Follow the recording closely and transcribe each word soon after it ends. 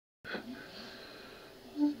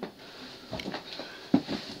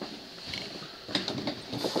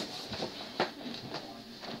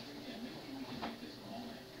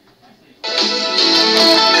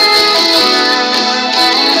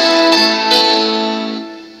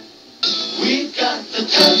We've got the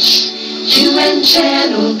touch, you and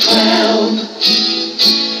Channel 12.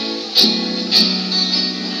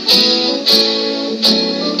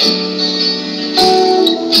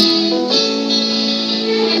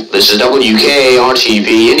 This is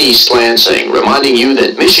WKAR-TV in East Lansing, reminding you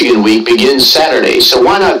that Michigan Week begins Saturday, so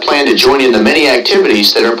why not plan to join in the many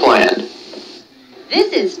activities that are planned?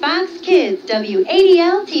 This is Fox Kids,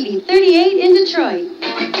 WADL TV 38 in Detroit.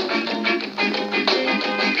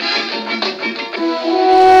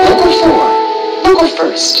 Local 4, local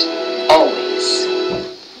first, always.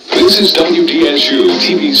 This is WDSU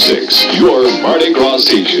TV 6, your Mardi Gras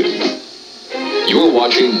station. You're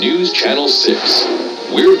watching News Channel 6.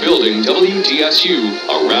 We're building WDSU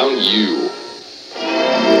around you.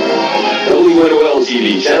 WNOL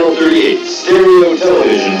TV Channel 38, stereo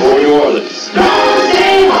television for New Orleans. No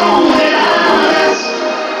stay home without us.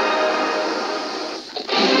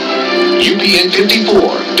 UPN 54,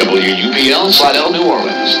 WUPL Slidell, New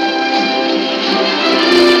Orleans.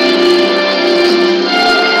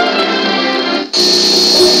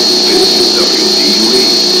 This is WDUE,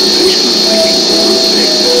 the station of thinking for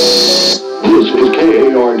 6. This is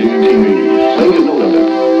KARD TV, Lincoln,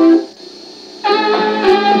 November.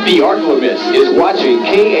 The Arclamist is watching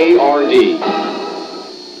KARD.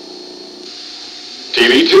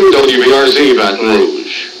 TV2, WBRZ, Baton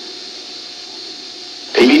Rouge.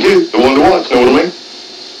 TV2, the one to watch, know what I mean?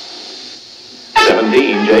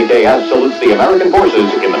 17, JKS salutes the American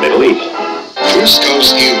forces in the Middle East. First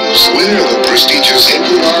Coast News, winner of the prestigious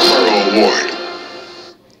Edward R. Murrow Award.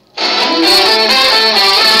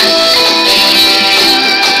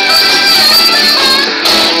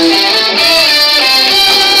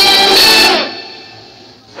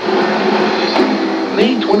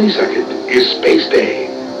 May 22nd is Space Day.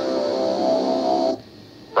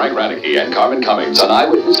 Frank Radicke and Carmen Cummings on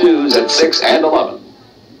Eyewitness News at 6 and 11.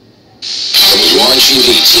 WRGV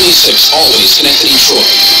TV 6, always connected Detroit.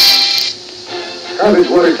 Garbage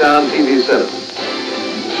Watertown TV 7.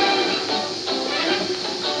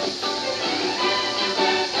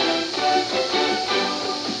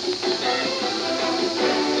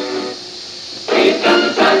 We've got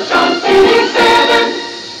the touch on TV 7.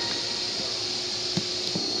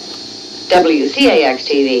 WCAX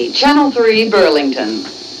TV, Channel 3, Burlington.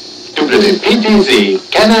 WPTZ,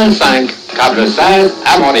 Canal 5, Câble 16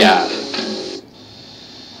 à Montréal.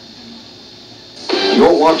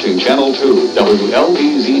 You're watching Channel 2,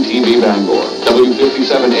 WLBZ TV Bangor,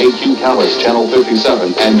 W57AQ Calais, Channel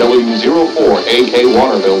 57, and W04AK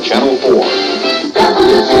Waterville, Channel 4.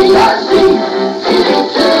 WCRC,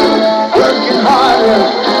 TV2, working harder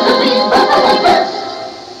to be the best.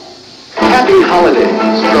 Happy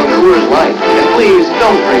holidays from Coors Light, and please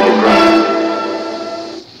don't drink and drive.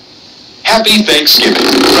 Happy Thanksgiving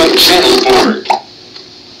from Channel 4.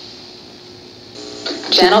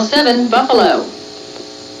 Channel 7, Buffalo.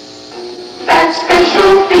 That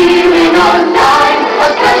special feeling on night, a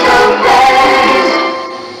special day.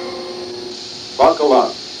 Buckle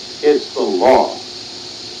up. It's the law.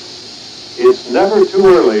 It's never too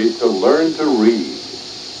early to learn to read.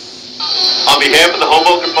 On behalf of the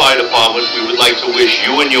Hoboken Fire Department, we would like to wish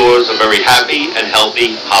you and yours a very happy and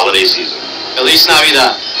healthy holiday season. Feliz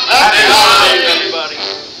Navidad. Happy holidays, everybody.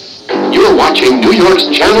 You're watching New York's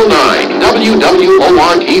Channel 9,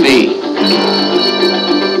 WWOR-TV.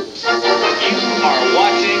 You are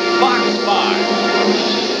watching Fox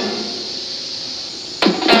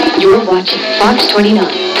 5. You're watching Fox 29,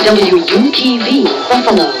 WUTV,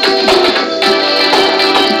 Buffalo.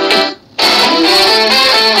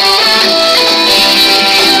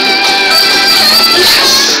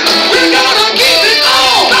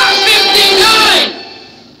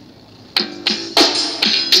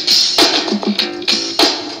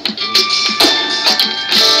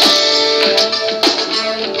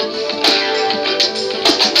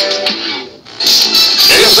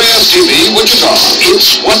 TV Wichita,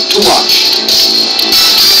 it's what to watch.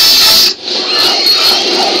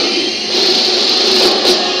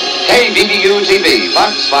 KBBU TV,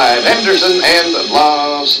 Fox 5, Henderson, and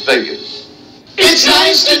Las Vegas. It's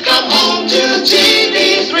nice to come home to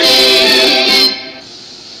TV3.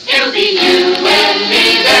 It'll be you and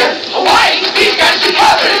me there. Hawaii, we've got you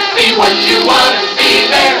covered. Be what you want to be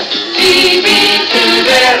there. TV2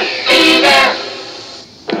 there, be there.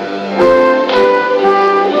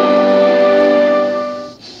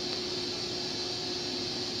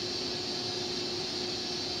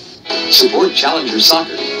 Support Challenger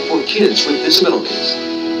Soccer for for kids with disabilities.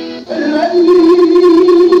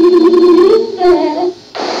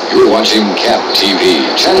 You're watching CAP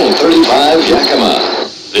TV, Channel 35, Yakima.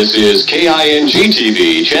 This is KING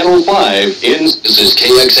TV, Channel 5 in... This is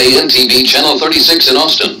KXAN TV, Channel 36 in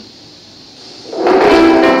Austin.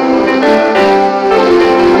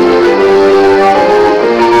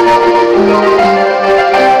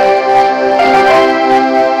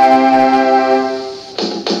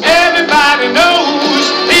 Everybody knows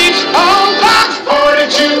it's on Fox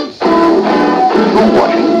 42. You're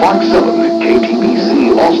watching Fox 7,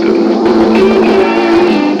 KTBC Austin.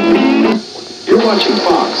 You're watching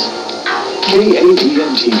Fox.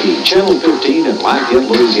 KATN TV, Channel 15 in Lafayette,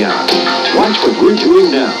 Louisiana. Watch what we're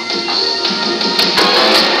doing now.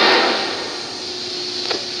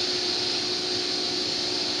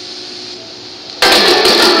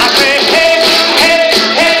 I say, hey, hey,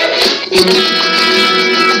 hey.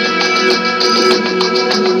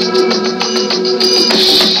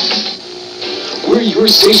 We're your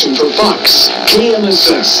station for Fox.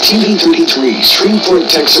 KMSS TV 33, Shreveport,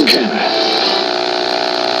 Texarkana.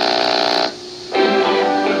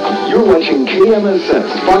 You're watching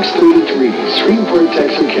KMSS Fox 33, Shreveport,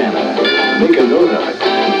 Texarkana. Make a note of it.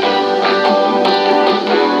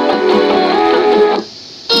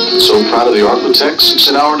 So proud of the architects, it's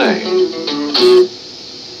in our name.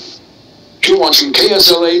 You're watching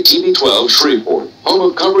KSLA TV 12, Shreveport. Home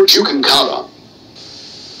of coverage you can count on.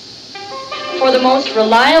 For the most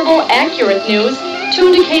reliable, accurate news,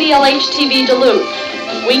 tune to KDLH TV Duluth.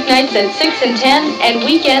 Weeknights at 6 and 10 and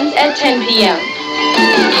weekends at 10 p.m.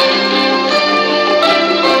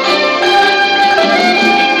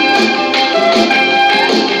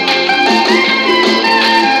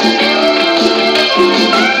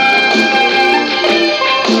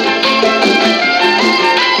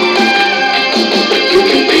 You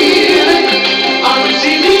can feel it on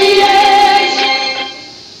CBS.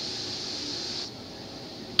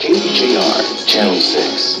 KDJR, Channel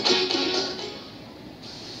 6.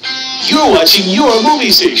 You're watching your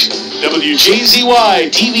movie station, WJZY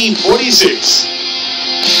TV 46.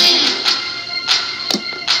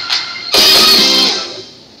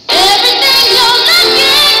 Everything you're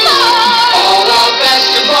looking for. All the best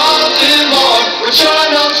of Baltimore with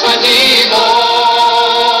Channel 24.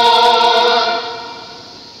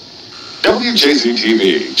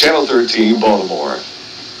 WJZ-TV, Channel 13, Baltimore.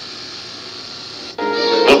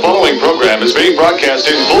 The following program is being broadcast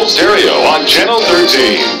in full stereo on Channel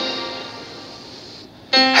 13.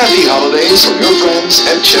 Happy holidays from your friends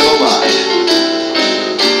at Channel 9.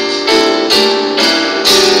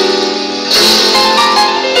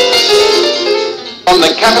 From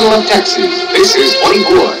the capital of Texas, this is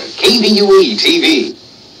 24, KVUE TV.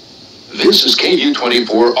 This is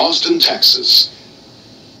KU24, Austin, Texas.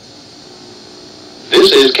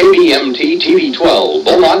 This is KBMT TV 12,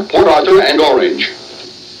 Beaumont, Port Arthur, and Orange.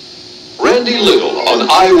 Randy Little on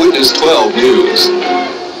Eyewitness 12 News.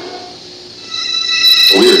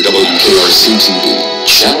 We're WKRC TV,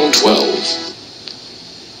 Channel 12.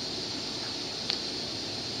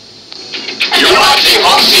 You're watching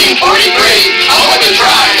Home Team 43. Home of the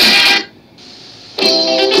Tribe.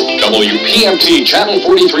 WPMT Channel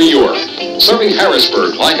 43 York, serving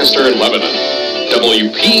Harrisburg, Lancaster, and Lebanon.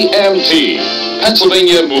 WPMT,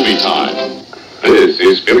 Pennsylvania Movie Time. This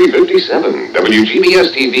is Philly 57,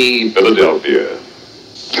 WGBS TV, Philadelphia.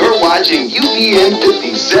 You're watching UPN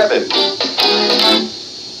 57.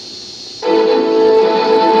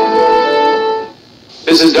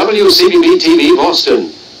 This is WCBB TV,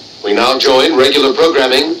 Boston. We now join regular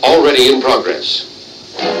programming already in progress.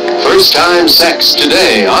 First time sex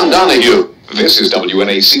today on Donahue. This is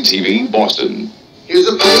WNAC TV, Boston. Here's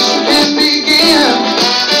a place you can begin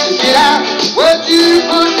to get out what you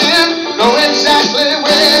put in. Know exactly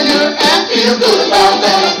where you're at. Feel good about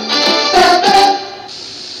that.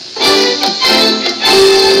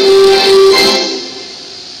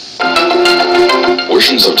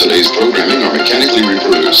 Portions of today's programming are mechanically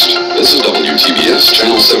reproduced. This is WTBS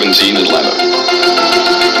Channel 17 Atlanta.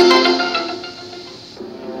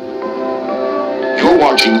 You're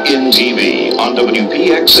watching InTV on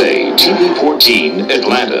WPXA TV 14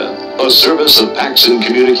 Atlanta, a service of Paxson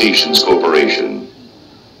Communications Corporation.